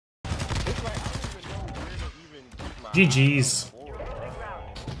GG's.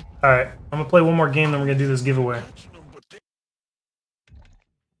 Alright, I'm gonna play one more game, then we're gonna do this giveaway.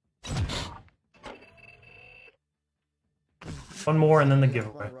 One more and then the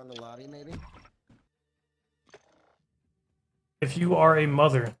giveaway. If you are a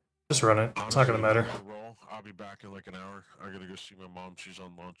mother, just run it. It's not gonna matter. I'll be back in like an hour. I gotta go see my mom. She's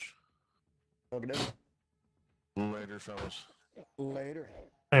on lunch. Okay. Later, fellas. Later.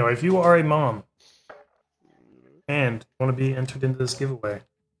 Anyway, if you are a mom and want to be entered into this giveaway.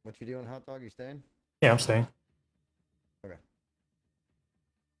 What you doing, hot dog? You staying? Yeah, I'm staying. Okay.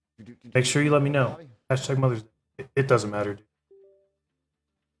 Make sure you let me know. Hashtag Mother's Day. It doesn't matter, dude.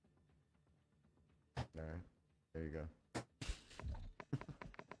 Alright. There you go.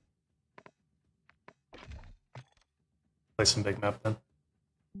 Play some big map then.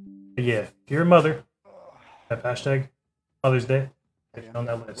 But yeah, if you're a mother, have hashtag Mother's Day. If you're on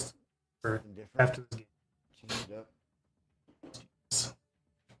that list for after this game.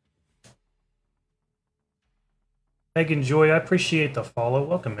 Megan Joy, I appreciate the follow.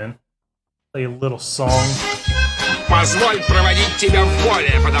 Welcome in. Play a little song. Позволь проводить тебя в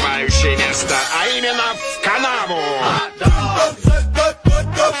более подобающее место, а именно в канаву.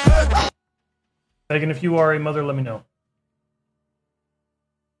 Megan, if you are a mother, let me know.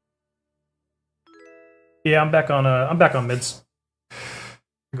 Yeah, I'm back on mids.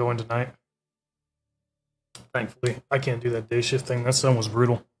 Going tonight. Thankfully, I can't do that day shift thing. That sun was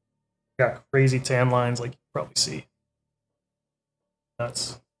brutal. Got crazy tan lines, like you probably see.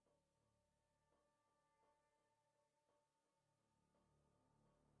 Nuts.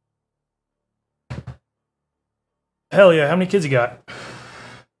 Hell yeah! How many kids you got?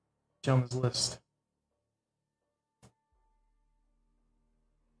 On this list.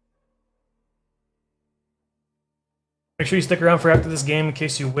 Make sure you stick around for after this game in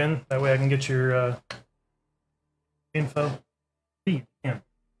case you win. That way I can get your info. Damn.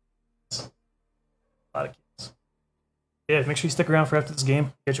 A lot of kids. Yeah, make sure you stick around for after this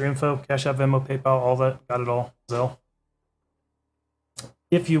game. Get your info, Cash App, Venmo, PayPal, all that. Got it all. Zelle.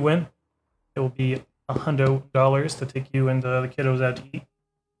 If you win, it will be $100 to take you and the kiddos out to eat.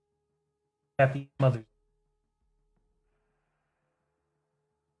 Happy Mother's Day.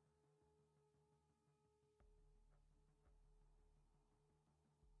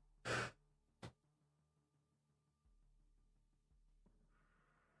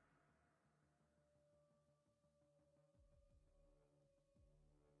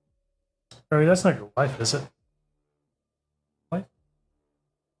 Sorry, that's not your wife, is it? What?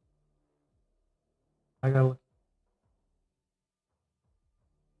 I gotta look.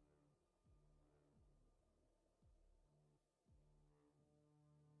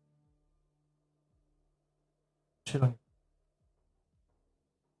 Shit on.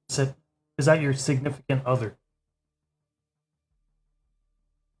 Is that your significant other?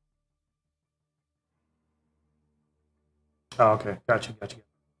 Oh, okay. Gotcha.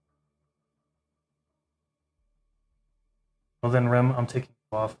 Well then, Rem, I'm taking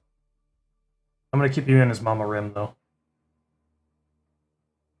you off. I'm gonna keep you in as Mama Rem, though.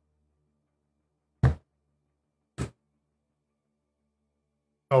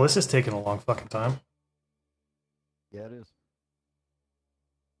 Oh, this is taking a long fucking time. Yeah, it is.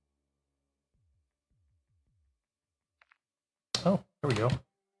 Oh, there we go.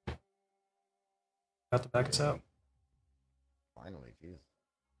 Have to back us out. Finally, jeez.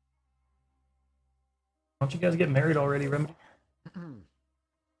 Don't you guys get married already, Remedy?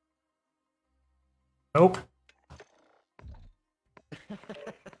 Nope.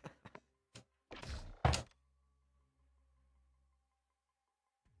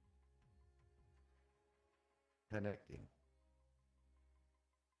 Connecting.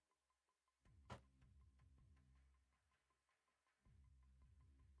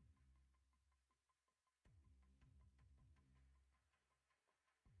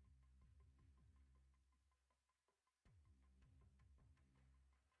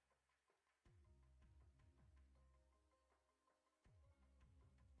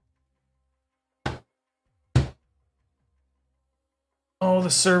 Oh,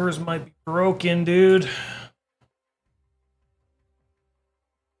 the servers might be broken, dude.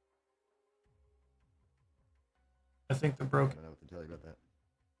 I think they're broken. I don't know what to tell you about that.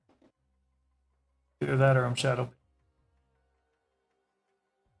 Either that or I'm shadow.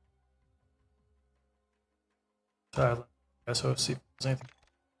 Silent. SOC. Anything.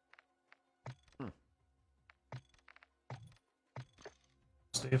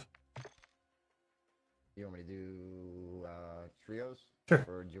 Steve. You want me to do trios? Sure.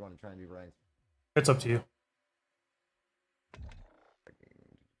 Or do you want to try and do ranked? It's up to you.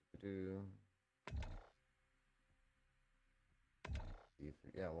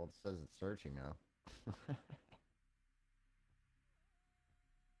 Yeah, well, it says it's searching now.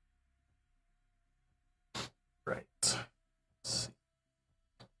 Right. Let's see.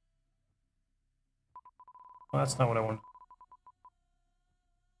 Well, that's not what I wanted.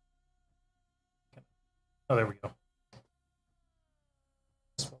 Oh, there we go.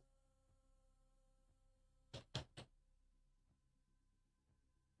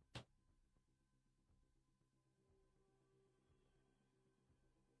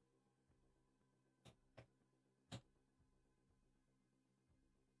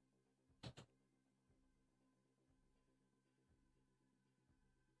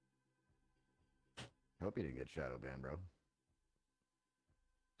 I hope you didn't get shadow banned, bro.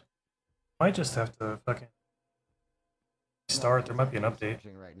 Might just have to fucking start. There might be an update.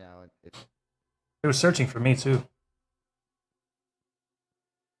 Searching right now. It was searching for me too.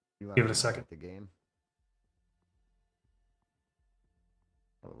 You wanna Give it a restart second. The game.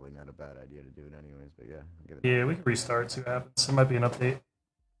 Probably not a bad idea to do it anyways, but yeah. I'll give it Yeah, we can restart, see what happens. There might be an update.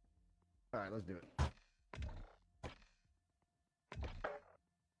 All right, let's do it.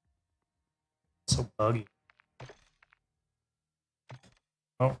 So buggy.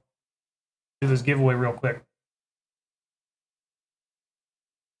 Oh, do this giveaway real quick.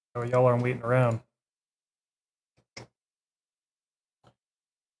 Oh, y'all aren't waiting around.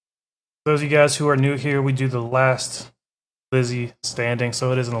 Those of you guys who are new here, we do the last Lizzie standing,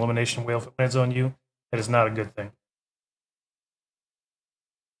 so it is an elimination wheel. If it lands on you, it is not a good thing.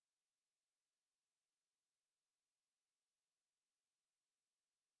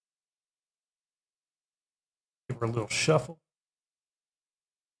 Give her a little shuffle.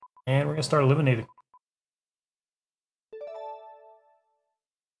 And we're going to start eliminating.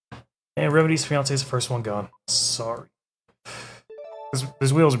 And Remedy's fiance is the first one gone. Sorry.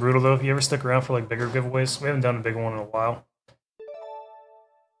 This wheel is brutal, though. If you ever stick around for like bigger giveaways, we haven't done a big one in a while.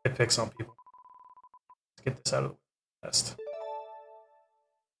 It picks on people. Let's get this out of the way fast.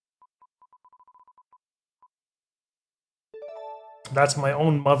 That's my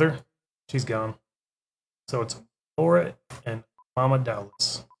own mother. She's gone. So it's Laura and Mama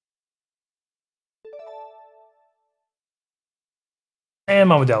Dallas. And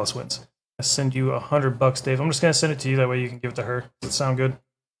Mama Dallas wins. I send you $100, Dave. I'm just gonna send it to you. That way you can give it to her. Does it sound good?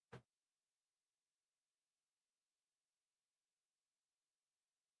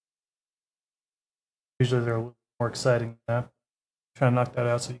 Usually they're a little more exciting than that. Try to knock that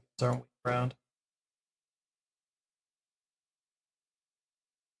out so you guys aren't waiting around.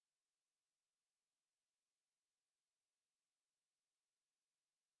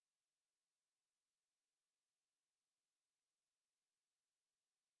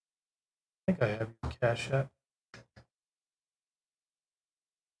 I think I have your Cash App.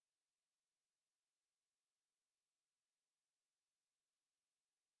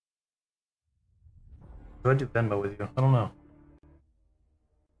 Do I do Venmo with you? I don't know.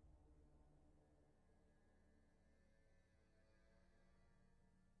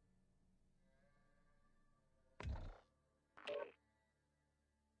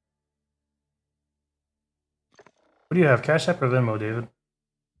 What do you have, Cash App or Venmo, David?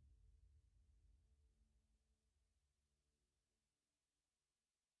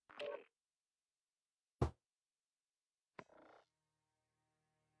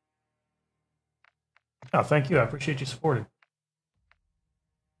 Oh, thank you. I appreciate you supporting.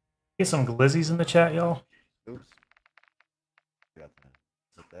 Get some glizzies in the chat, y'all. Oops. Got that.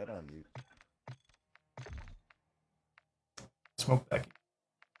 Put that on mute. Smoke Becky.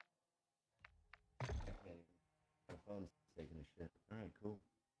 My phone's taking a shit. All right, cool.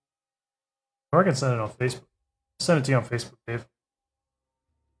 Or I can send it on Facebook. Send it to you on Facebook, Dave.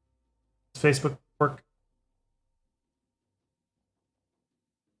 Does Facebook work?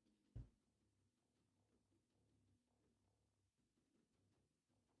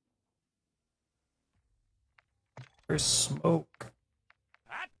 There's smoke.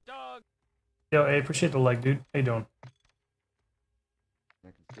 Hot dog. Yo, hey, appreciate the like, dude. How you doing? I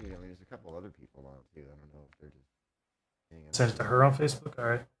can see. I mean, there's a couple other people on it too. I don't know if they're just hanging out. Send it to her on Facebook. All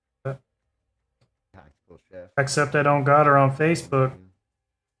right. Tactical chef. Except I don't got her on Facebook.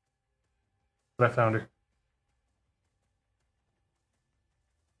 But I found her.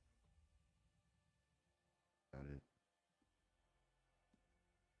 Got it.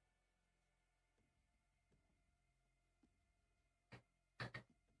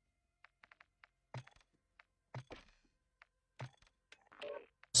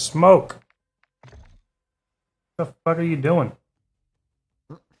 Smoke. What the fuck are you doing?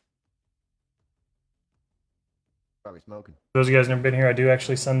 Probably smoking. For those of you guys who've never been here, I do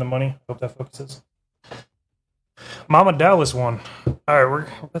actually send the money. Hope that focuses. Mama Dallas won. Alright,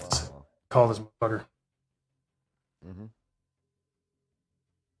 let's Wow. call this motherfucker. Mm-hmm.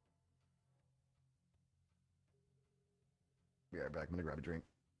 Be right back. I'm gonna grab a drink.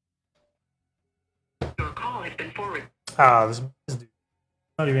 Ah, this dude.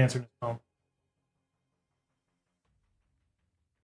 Not even answering his phone.